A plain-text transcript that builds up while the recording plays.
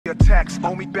your tax.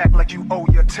 Owe me back like you owe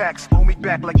your tax. Owe me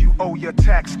back like you owe your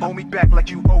tax. Owe me back like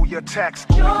you owe your tax.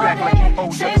 Owe me back like you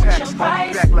owe your tax. Owe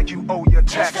me back like you owe your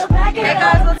tax. Hey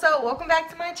guys, what's up? Welcome back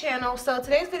to my channel. So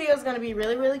today's video is going to be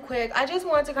really quick. I just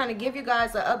wanted to kind of give you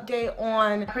guys an update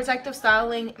on protective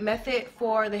styling method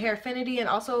for the hair affinity, and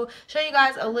also show you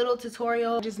guys a little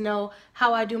tutorial. Just know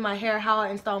how I do my hair, how I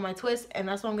install my twists, and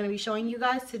that's what I'm going to be showing you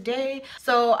guys today.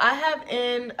 So I have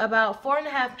in about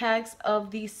 4.5 packs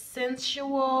of the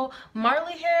sensual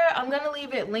Marley hair. I'm going to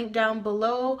leave it linked down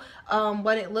below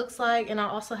what it looks like, and I'll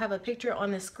also have a picture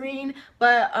on the screen.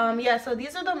 But yeah, so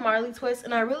these are the Marley twists,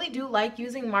 and I really do like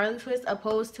using Marley twists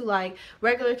opposed to like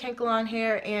regular Kankalon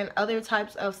hair and other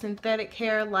types of synthetic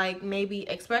hair like maybe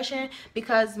Expression,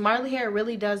 because Marley hair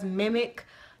really does mimic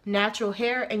natural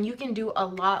hair, and you can do a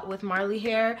lot with Marley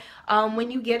hair. When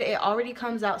you get it, it already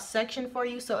comes out sectioned for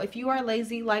you, so if you are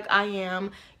lazy like I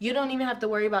am, you don't even have to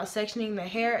worry about sectioning the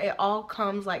hair. It all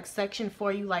comes like sectioned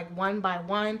for you, like one by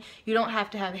one. You don't have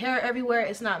to have hair everywhere.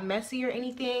 It's not messy or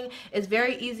anything. It's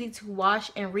very easy to wash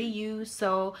and reuse.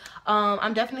 So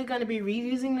I'm definitely going to be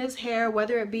reusing this hair,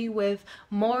 whether it be with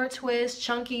more twists,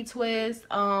 chunky twists,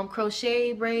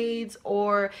 crochet braids,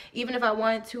 or even if I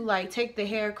wanted to like take the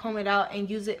hair, comb it out, and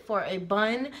use it for a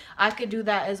bun, I could do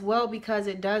that as well, because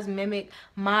it does mimic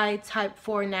my type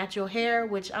 4 natural hair,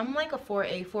 which I'm like a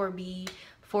 4A, 4B,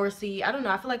 4C. I don't know,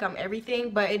 I feel like I'm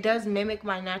everything, but it does mimic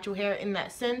my natural hair in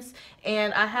that sense.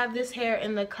 And I have this hair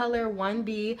in the color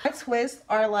 1B. My twists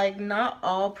are like not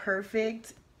all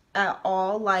perfect at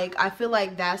all. Like, I feel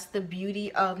like that's the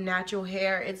beauty of natural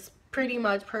hair. It's pretty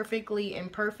much perfectly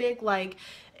imperfect. Like,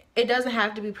 it doesn't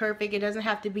have to be perfect, it doesn't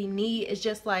have to be neat. It's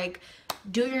just like,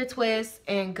 do your twist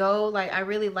and go. Like, I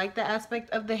really like the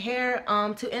aspect of the hair.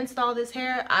 To install this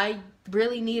hair, I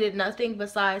really needed nothing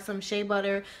besides some shea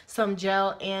butter, some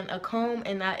gel, and a comb,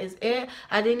 and that is it.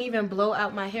 I didn't even blow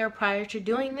out my hair prior to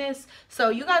doing this, so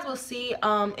you guys will see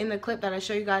in the clip that I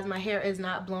show you guys, my hair is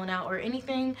not blown out or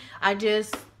anything. I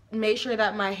just made sure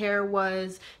that my hair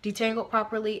was detangled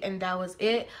properly, and that was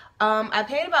it. I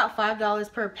paid about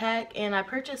 $5 per pack, and I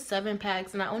purchased 7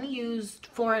 packs, and I only used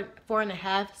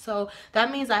 4.5, so that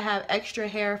means I have extra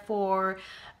hair for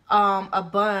a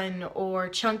bun or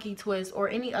chunky twist or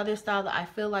any other style that I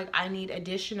feel like I need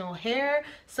additional hair.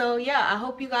 So yeah, I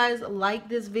hope you guys like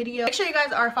this video. Make sure you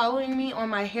guys are following me on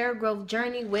my hair growth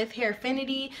journey with Hair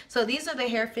Affinity. So these are the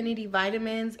Hair Affinity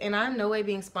vitamins, and I'm no way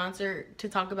being sponsored to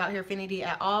talk about Hair Affinity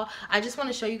at all. I just want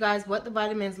to show you guys what the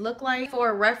vitamins look like.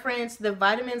 For reference, the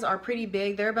vitamins are pretty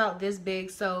big. They're about this big,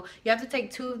 so you have to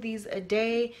take 2 of these a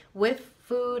day with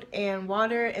food and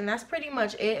water, and that's pretty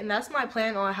much it. And that's my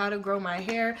plan on how to grow my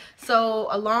hair. So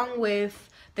along with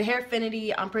the Hair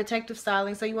Affinity, protective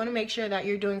styling, so you want to make sure that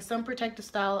you're doing some protective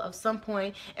style of some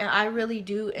point. And I really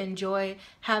do enjoy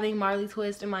having Marley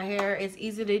twist in my hair. It's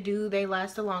easy to do, they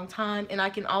last a long time, and I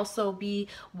can also be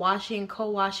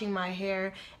co-washing my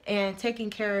hair and taking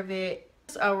care of it.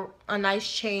 A nice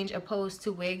change opposed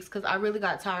to wigs, because I really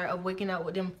got tired of waking up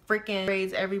with them freaking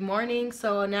braids every morning.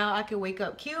 So now I can wake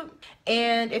up cute.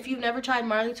 And if you've never tried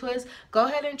Marley twists, go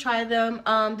ahead and try them.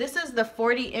 This is the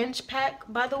 40-inch pack,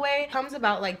 by the way. It comes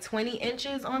about like 20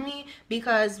 inches on me,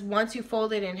 because once you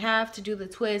fold it in half to do the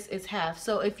twist, it's half.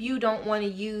 So if you don't want to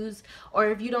use, or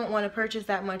if you don't want to purchase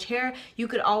that much hair, you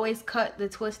could always cut the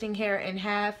twisting hair in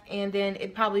half, and then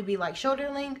it'd probably be like shoulder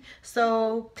length.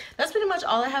 So that's pretty much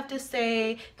all I have to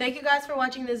say. Thank you guys for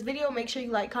watching this video. Make sure you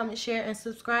like, comment, share, and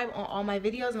subscribe on all my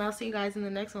videos, and I'll see you guys in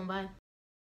the next one. Bye.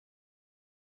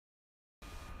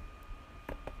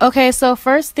 Okay, so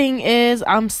first thing is,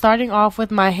 I'm starting off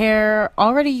with my hair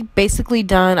already basically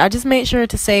done. I just made sure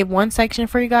to save one section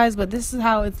for you guys, but this is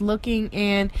how it's looking,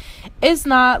 and it's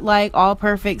not like all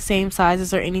perfect, same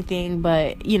sizes or anything,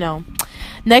 but you know.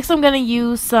 Next, I'm going to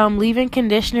use some leave-in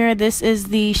conditioner. This is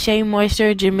the Shea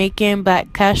Moisture Jamaican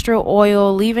Black Castor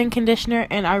Oil leave-in conditioner,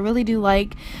 and I really do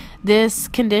like this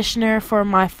conditioner for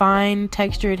my fine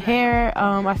textured hair.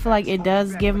 I feel like it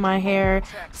does give my hair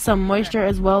some moisture,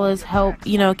 as well as help,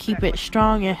 you know, keep it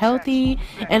strong and healthy.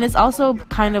 And it's also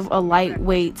kind of a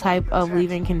lightweight type of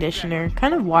leave-in conditioner,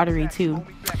 kind of watery too.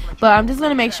 But I'm just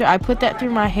going to make sure I put that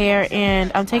through my hair,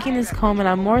 and I'm taking this comb and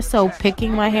I'm more so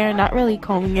picking my hair, not really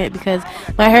combing it, because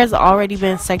my hair has already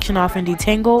been sectioned off and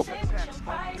detangled.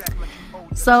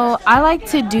 So I like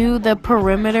to do the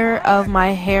perimeter of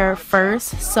my hair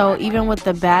first. So even with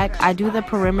the back, I do the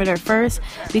perimeter first,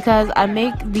 because I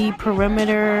make the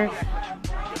perimeter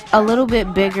a little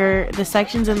bit bigger, the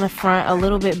sections in the front a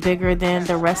little bit bigger than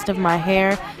the rest of my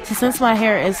hair. So since my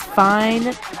hair is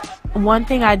fine, one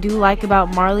thing I do like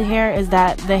about Marley hair is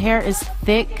that the hair is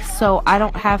thick, so I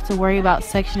don't have to worry about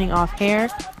sectioning off hair.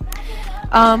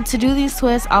 To do these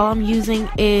twists, all I'm using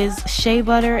is shea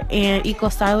butter and eco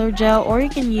styler gel, or you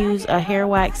can use a hair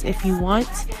wax if you want.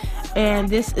 And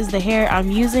this is the hair I'm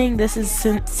using. This is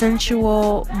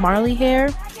sensual Marley hair.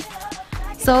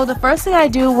 So the first thing I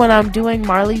do when I'm doing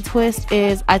Marley twist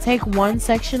is I take one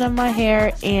section of my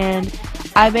hair and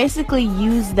I basically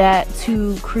use that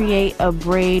to create a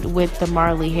braid with the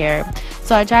Marley hair.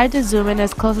 So I tried to zoom in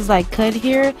as close as I could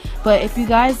here, but if you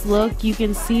guys look, you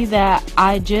can see that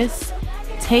I just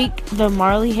take the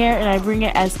Marley hair and I bring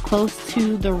it as close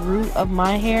to the root of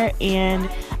my hair, and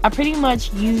I pretty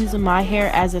much use my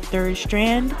hair as a third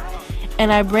strand,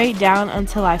 and I braid down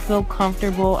until I feel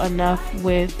comfortable enough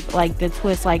with like the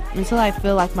twist, like until I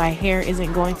feel like my hair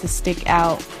isn't going to stick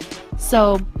out.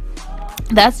 So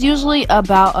that's usually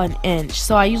about an inch.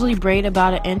 So I usually braid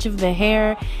about an inch of the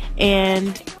hair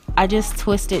and I just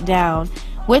twist it down.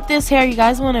 With this hair, you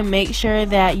guys want to make sure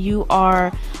that you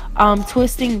are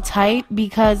twisting tight,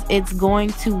 because it's going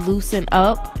to loosen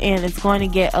up and it's going to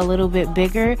get a little bit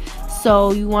bigger.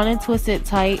 So you want to twist it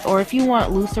tight, or if you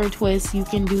want looser twists, you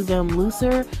can do them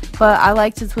looser, but I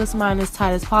like to twist mine as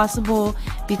tight as possible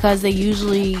because they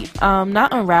usually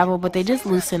not unravel, but they just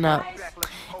loosen up.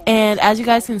 And as you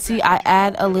guys can see, I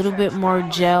add a little bit more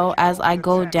gel as I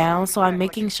go down, so I'm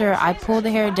making sure I pull the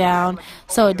hair down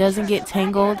so it doesn't get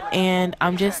tangled, and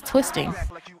I'm just twisting.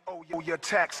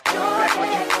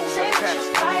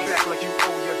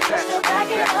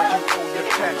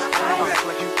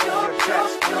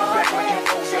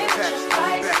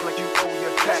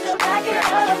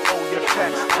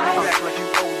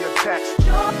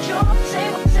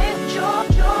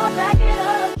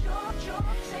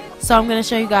 So I'm going to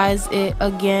show you guys it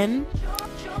again.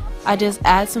 I just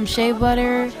add some shea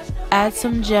butter, add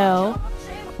some gel,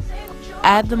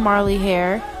 add the Marley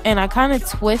hair, and I kind of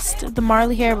twist the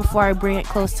Marley hair before I bring it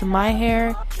close to my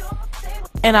hair.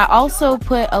 And I also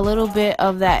put a little bit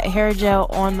of that hair gel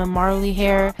on the Marley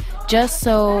hair just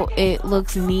so it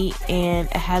looks neat and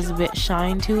it has a bit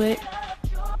shine to it.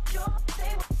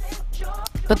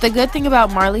 But the good thing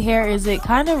about Marley hair is it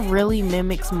kind of really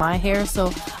mimics my hair,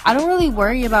 so I don't really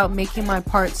worry about making my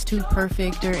parts too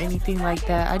perfect or anything like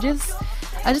that. I just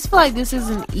feel like this is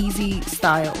an easy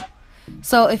style.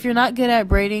 So if you're not good at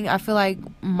braiding, I feel like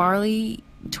Marley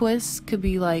twists could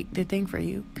be like the thing for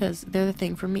you, because they're the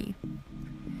thing for me.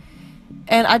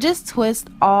 And I just twist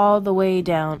all the way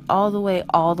down, all the way,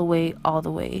 all the way, all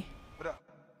the way.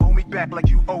 Owe me back like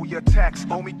you owe your tax.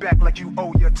 Owe me back like you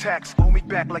owe your tax. Owe me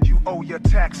back like you owe your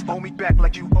tax. Owe me back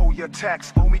like you owe your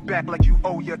tax. Owe me back like you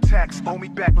owe your tax. Owe me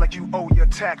back like you owe your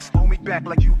tax. Owe me back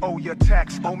like you owe your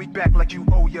tax. Owe me back like you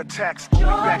owe your tax. Owe me back like you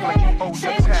owe your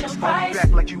tax. Owe me back like you owe your tax. Owe me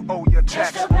back like you owe your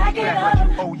tax. Owe me back like you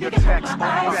owe your tax. Owe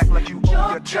me back like you owe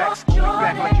your tax. Owe me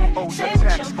back like you owe your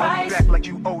tax. Owe me back like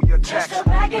you owe your tax.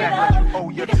 Owe me back like you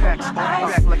owe your tax. Owe me back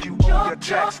like you owe your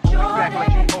tax. Owe me back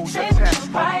like you owe your tax.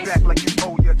 Back like you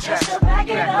owe your tax. Back like you owe your tax.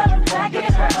 Back like you owe your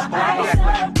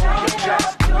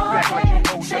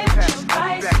tax.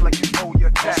 Back like you owe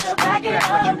your tax. Back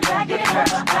like you owe your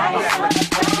tax.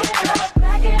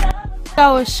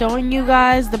 I was showing you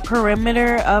guys the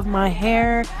perimeter of my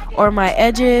hair, or my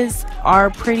edges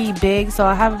are pretty big, so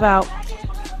I have about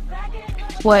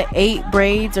 8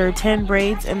 braids or 10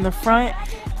 braids in the front,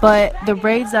 but the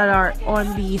braids that are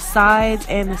on the sides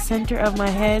and the center of my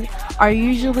head are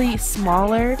usually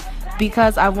smaller,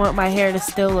 because I want my hair to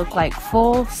still look like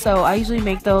full, so I usually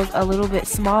make those a little bit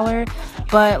smaller.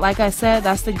 But like I said,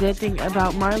 that's the good thing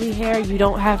about Marley hair. You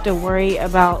don't have to worry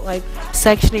about like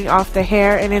sectioning off the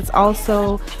hair, and it's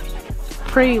also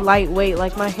pretty lightweight.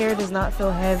 Like my hair does not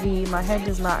feel heavy, my head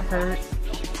does not hurt.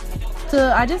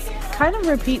 So I just kind of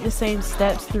repeat the same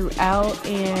steps throughout,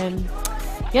 and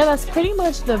yeah, that's pretty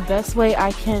much the best way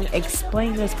I can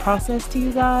explain this process to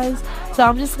you guys. So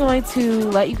I'm just going to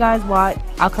let you guys watch.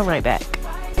 I'll come right back.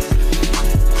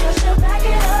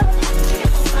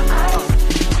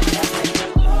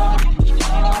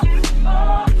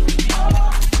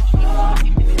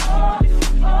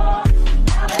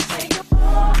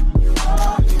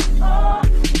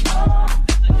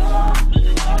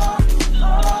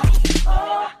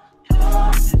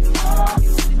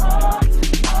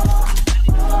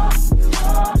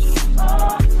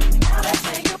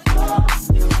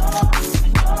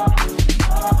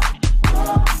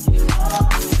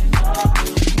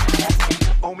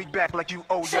 Like you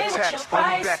owe your tax. Owe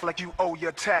me back like you owe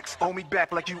your tax. Owe me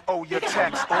back like you owe your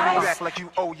tax. Owe me back like you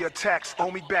owe your tax.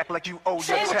 Owe me back like you owe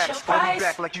your tax. Owe me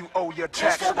back like you owe your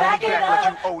tax. Owe me back like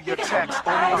you owe your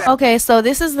tax. Okay, so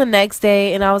this is the next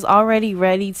day, and I was already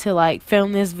ready to like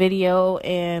film this video,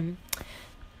 and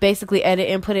basically edit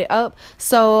and put it up.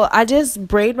 So I just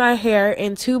braid my hair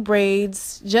in 2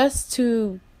 braids just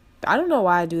to, I don't know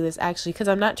why I do this actually, because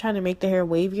I'm not trying to make the hair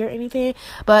wavy or anything,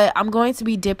 but I'm going to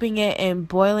be dipping it in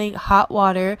boiling hot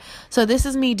water. So this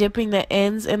is me dipping the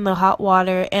ends in the hot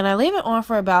water, and I leave it on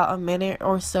for about a minute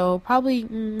or so, probably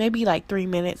maybe like 3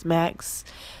 minutes max.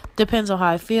 Depends on how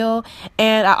I feel.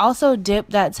 And I also dip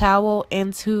that towel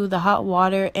into the hot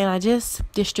water, and I just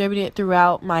distribute it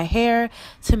throughout my hair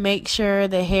to make sure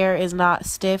the hair is not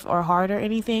stiff or hard or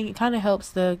anything. It kind of helps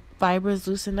the fibers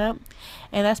loosen up,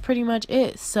 and that's pretty much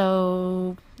it.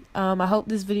 So I hope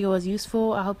this video was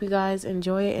useful. I hope you guys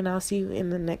enjoy it, and I'll see you in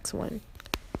the next one.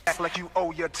 Back like you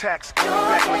owe your tax.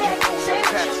 Back like you owe your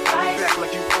tax. Back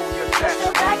like you owe your tax.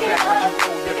 Back like you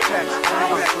owe your tax.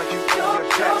 Back like you owe your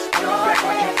tax. Back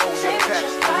like you owe your tax.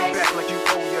 Back like you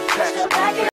owe your tax.